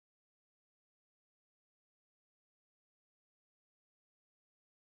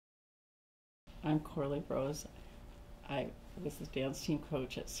I'm Coralea Rose. I was the dance team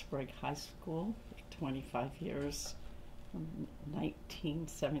coach at Sprague High School for 25 years, from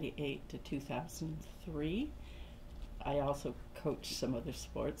 1978 to 2003. I also coached some other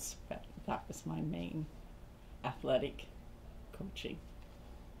sports, but that was my main athletic coaching.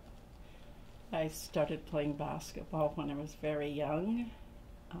 I started playing basketball when I was very young,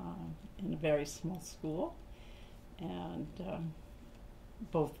 in a very small school, and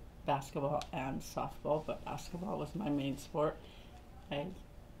both basketball and softball, but basketball was my main sport.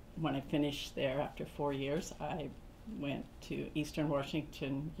 When I finished there after 4 years, I went to Eastern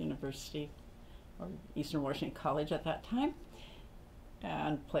Washington University, or Eastern Washington College at that time,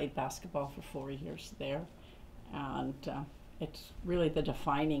 and played basketball for 4 years there. And it's really the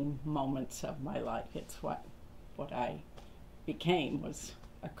defining moments of my life. It's what I became, was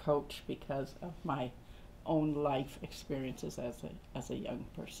a coach because of my own life experiences as a young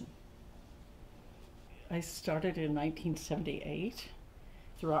person. I started in 1978,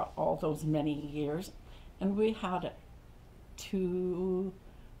 throughout all those many years, and we had 2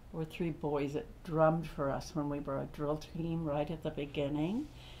 or 3 boys that drummed for us when we were a drill team right at the beginning.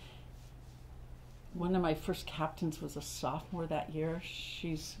 One of my first captains was a sophomore that year.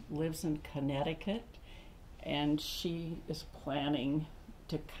 She lives in Connecticut, and she is planning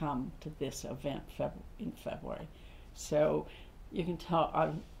to come to this event in February. So you can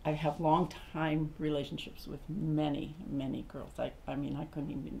tell I have long-time relationships with many, many girls. I mean, I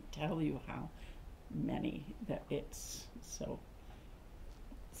couldn't even tell you how many, that it's so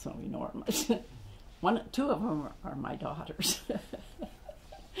enormous. 2 of them are my daughters.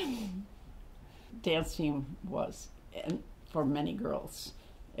 Dance team was, and for many girls,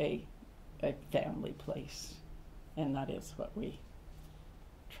 a family place, and that is what we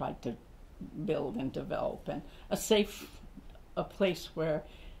tried to build and develop, and a place where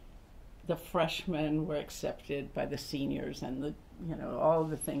the freshmen were accepted by the seniors, and all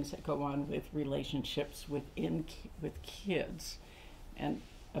the things that go on with relationships with kids. And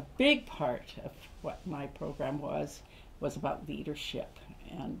a big part of what my program was about leadership,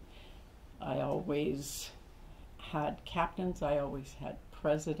 and I always had captains, I always had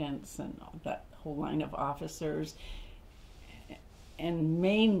presidents, and that whole line of officers, and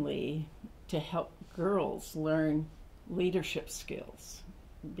mainly to help girls learn leadership skills,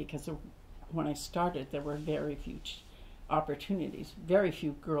 because when I started there were very few opportunities. Very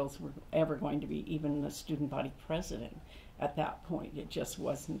few girls were ever going to be even the student body president at that point. It just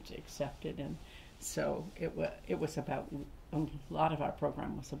wasn't accepted, and so it was about, a lot of our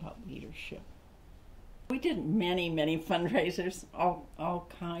program was about leadership. We did many fundraisers, all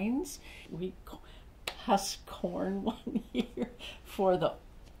kinds. We husked corn one year for the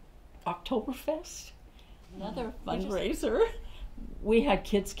Oktoberfest, another fundraiser. We had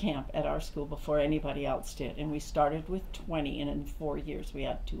kids camp at our school before anybody else did, and we started with 20, and in 4 years we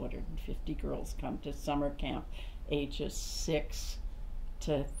had 250 girls come to summer camp, ages 6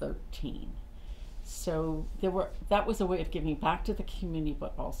 to 13. So that was a way of giving back to the community,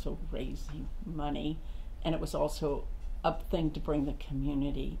 but also raising money, and it was also a thing to bring the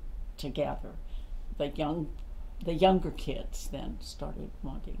community together. The younger kids then started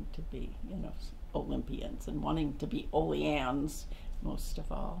wanting to be, Olympians, and wanting to be Oleans most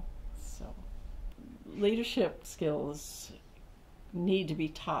of all. So leadership skills need to be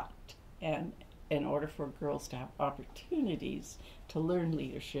taught, and in order for girls to have opportunities to learn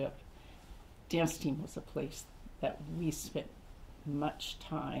leadership, dance team was a place that we spent much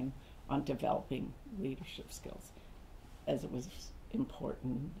time on developing leadership skills, as it was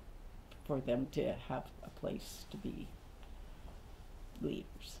important for them to have a place to be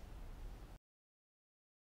leaders.